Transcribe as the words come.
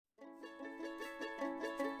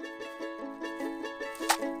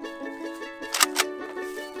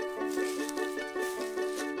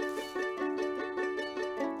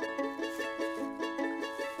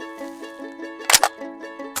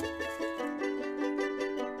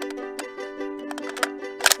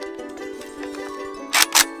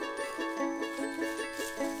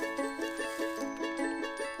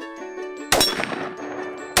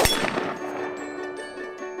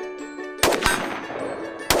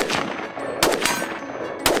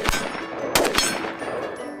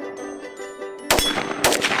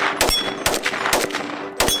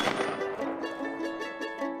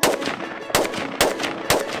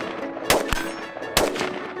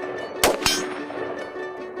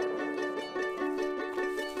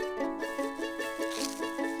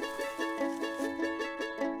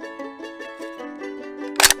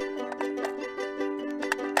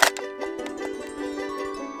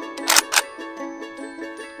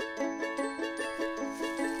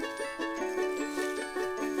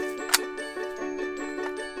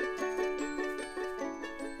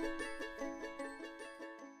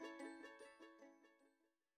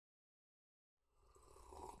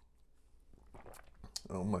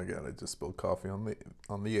Oh my god, I just spilled coffee on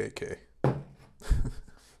the AK.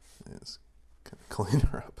 Just kind of clean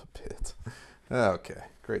her up a bit. Okay,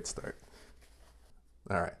 great start.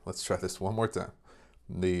 Alright, let's try this one more time.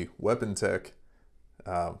 The WeaponTech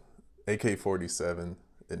AK47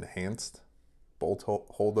 Enhanced bolt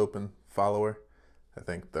hold open follower. I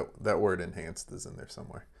think that word enhanced is in there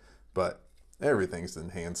somewhere. But everything's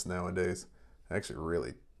enhanced nowadays. I actually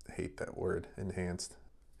really hate that word, enhanced.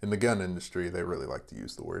 In the gun industry, they really like to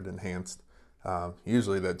use the word enhanced.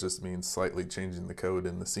 Usually that just means slightly changing the code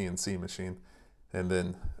in the CNC machine and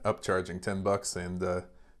then upcharging 10 bucks and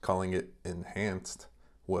calling it enhanced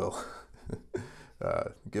will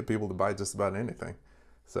get people to buy just about anything.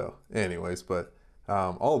 So anyways, but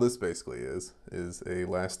all this basically is a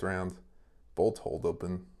last round bolt hold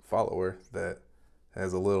open follower that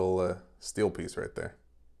has a little steel piece right there.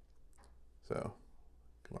 So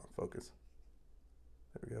come on, focus.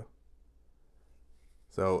 There we go.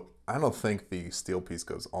 So I don't think the steel piece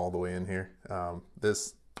goes all the way in here.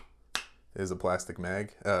 This is a plastic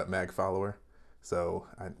mag follower, so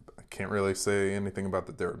I can't really say anything about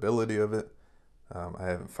the durability of it. I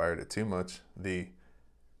haven't fired it too much. The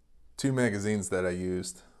two magazines that I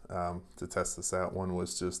used to test this out, one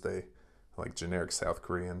was just a like generic South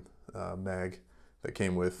Korean mag that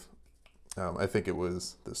came with, I think it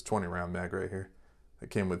was this 20 round mag right here. It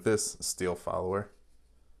came with this steel follower.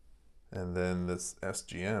 And then this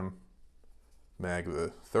SGM mag,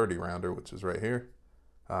 the 30 rounder, which is right here.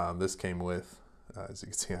 This came with, as you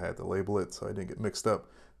can see, I had to label it so I didn't get mixed up,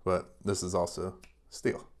 but this is also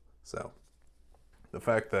steel. So the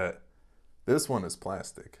fact that this one is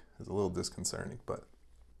plastic is a little disconcerting, but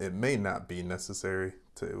it may not be necessary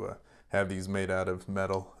to have these made out of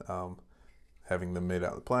metal. Having them made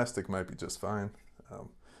out of plastic might be just fine.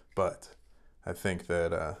 But I think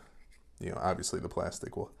that, obviously the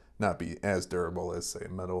plastic will not be as durable as, say, a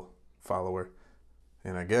metal follower.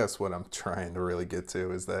 And I guess what I'm trying to really get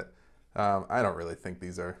to is that I don't really think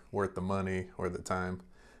these are worth the money or the time.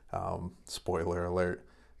 Spoiler alert,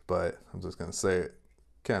 but I'm just going to say it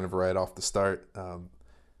kind of right off the start.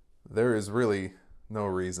 There is really no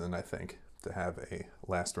reason, I think, to have a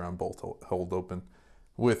last round bolt hold open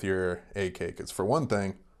with your AK, because for one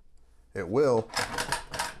thing, it will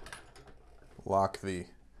lock the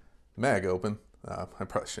mag open. I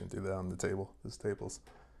probably shouldn't do that on the table. This table's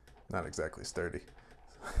not exactly sturdy.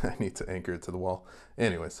 I need to anchor it to the wall.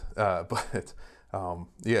 Anyways, but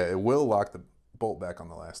yeah, it will lock the bolt back on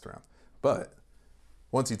the last round. But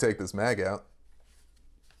once you take this mag out,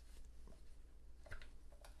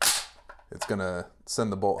 it's gonna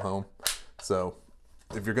send the bolt home. So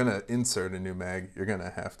if you're gonna insert a new mag, you're gonna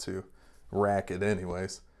have to rack it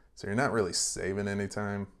anyways. So you're not really saving any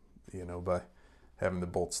time, by having the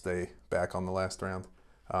bolt stay back on the last round.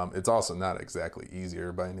 It's also not exactly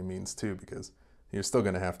easier by any means too, because you're still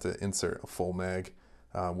going to have to insert a full mag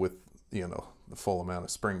with the full amount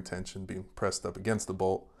of spring tension being pressed up against the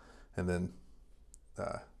bolt and then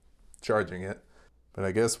charging it. But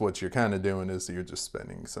I guess what you're kind of doing is you're just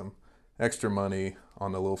spending some extra money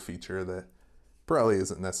on a little feature that probably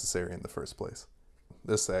isn't necessary in the first place.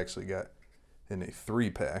 This I actually got in a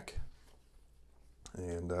 3-pack,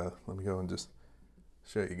 and let me go and just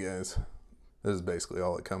show you guys. This is basically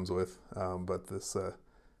all it comes with, but this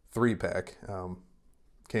 3-pack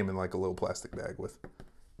came in like a little plastic bag with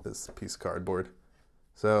this piece of cardboard.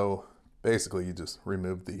 So basically you just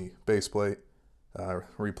remove the base plate,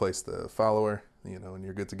 replace the follower, and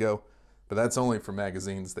you're good to go. But that's only for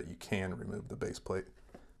magazines that you can remove the base plate.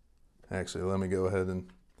 Actually, let me go ahead and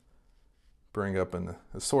bring up an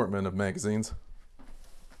assortment of magazines.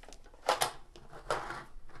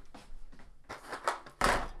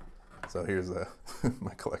 So here's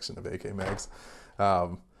my collection of AK mags.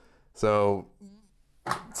 So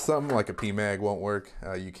something like a PMag won't work.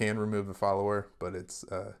 You can remove the follower, but it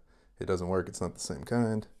doesn't work. It's not the same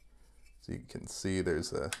kind. So you can see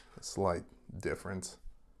there's a slight difference.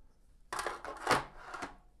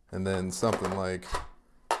 And then something like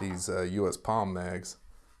these US Palm mags,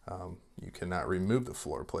 you cannot remove the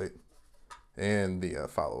floor plate, and the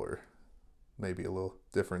follower may be a little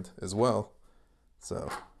different as well.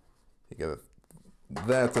 So you got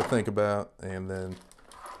that to think about. And then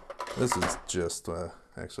this is just,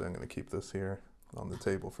 actually I'm going to keep this here on the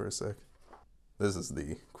table for a sec. This is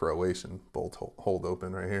the Croatian bolt hold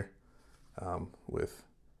open right here, with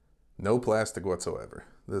no plastic whatsoever.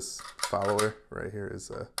 This follower right here is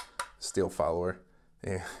a steel follower.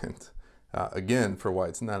 And again, for why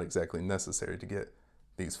it's not exactly necessary to get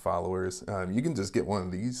these followers, you can just get one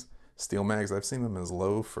of these steel mags. I've seen them as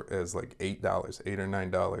low as like $8 or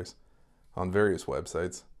 $9 on various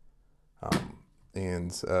websites.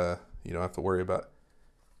 and you don't have to worry about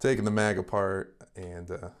taking the mag apart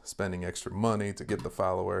and spending extra money to get the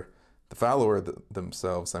follower. The follower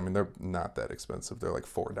themselves, I mean, they're not that expensive. They're like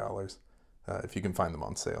 $4 if you can find them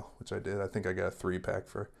on sale, which I did. I think I got a 3-pack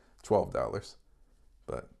for $12.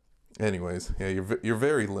 But anyways, yeah, you're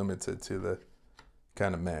very limited to the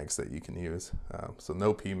kind of mags that you can use. So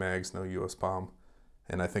no P mags, no US Palm,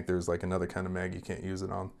 and I think there's like another kind of mag you can't use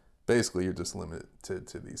it on. Basically, you're just limited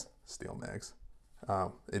to these steel mags.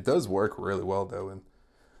 It does work really well though, and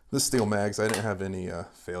the steel mags, I didn't have any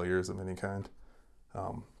failures of any kind.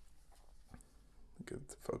 Get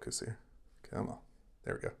the focus here. Come on.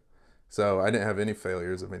 There we go. So I didn't have any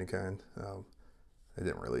failures of any kind. I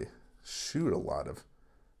didn't really shoot a lot of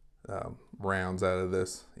rounds out of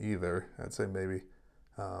this either. I'd say maybe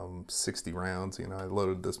 60 rounds. You know, I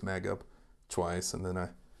loaded this mag up twice, and then I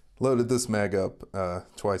loaded this mag up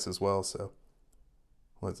twice as well. So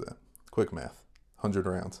what's that? Quick math. 100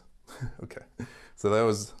 rounds. Okay. So that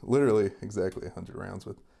was literally exactly 100 rounds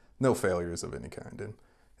with no failures of any kind. And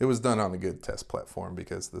it was done on a good test platform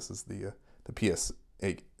because this is the PSA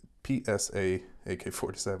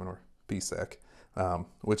AK47 or PSAC,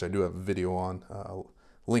 which I do have a video on. I'll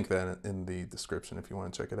link that in the description if you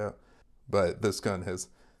want to check it out. But this gun has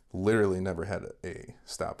literally never had a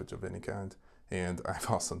stoppage of any kind. And I've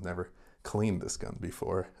also never cleaned this gun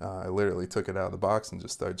before. I literally took it out of the box and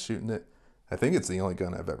just started shooting it. I think it's the only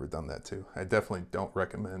gun I've ever done that to. I definitely don't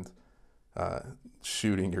recommend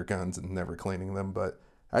shooting your guns and never cleaning them, but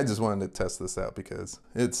I just wanted to test this out because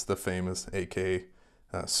it's the famous AK,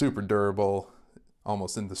 super durable,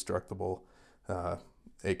 almost indestructible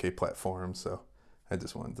AK platform. So I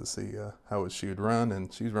just wanted to see how she would run,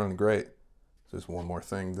 and she's running great. Just one more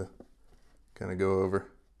thing to kind of go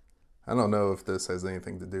over. I don't know if this has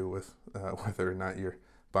anything to do with whether or not you're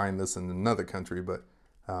buying this in another country, but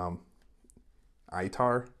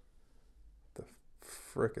ITAR? The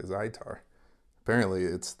frick is ITAR? Apparently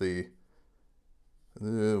it's the,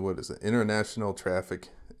 what is it? International Traffic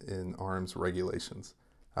in Arms Regulations.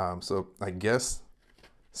 So I guess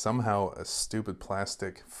somehow a stupid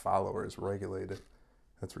plastic follower is regulated.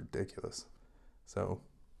 That's ridiculous. So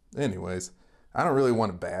anyways, I don't really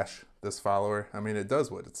want to bash this follower. I mean, it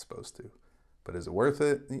does what it's supposed to, but is it worth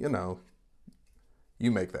it? You know,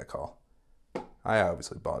 you make that call. I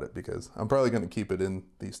obviously bought it because I'm probably going to keep it in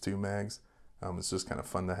these 2 mags. It's just kind of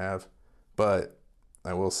fun to have. But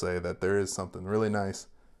I will say that there is something really nice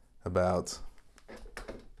about,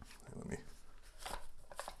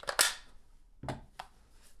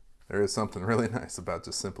 there is something really nice about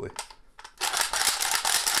just simply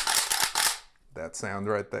that sound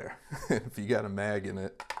right there. If you got a mag in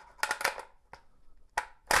it,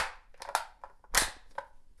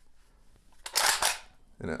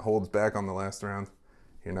 and it holds back on the last round,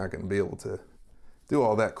 you're not going to be able to do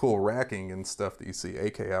all that cool racking and stuff that you see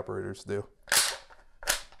AK operators do.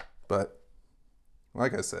 But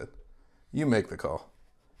like I said, you make the call.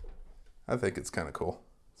 I think it's kind of cool.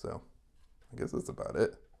 So I guess that's about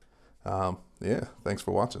it. Yeah, thanks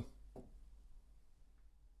for watching.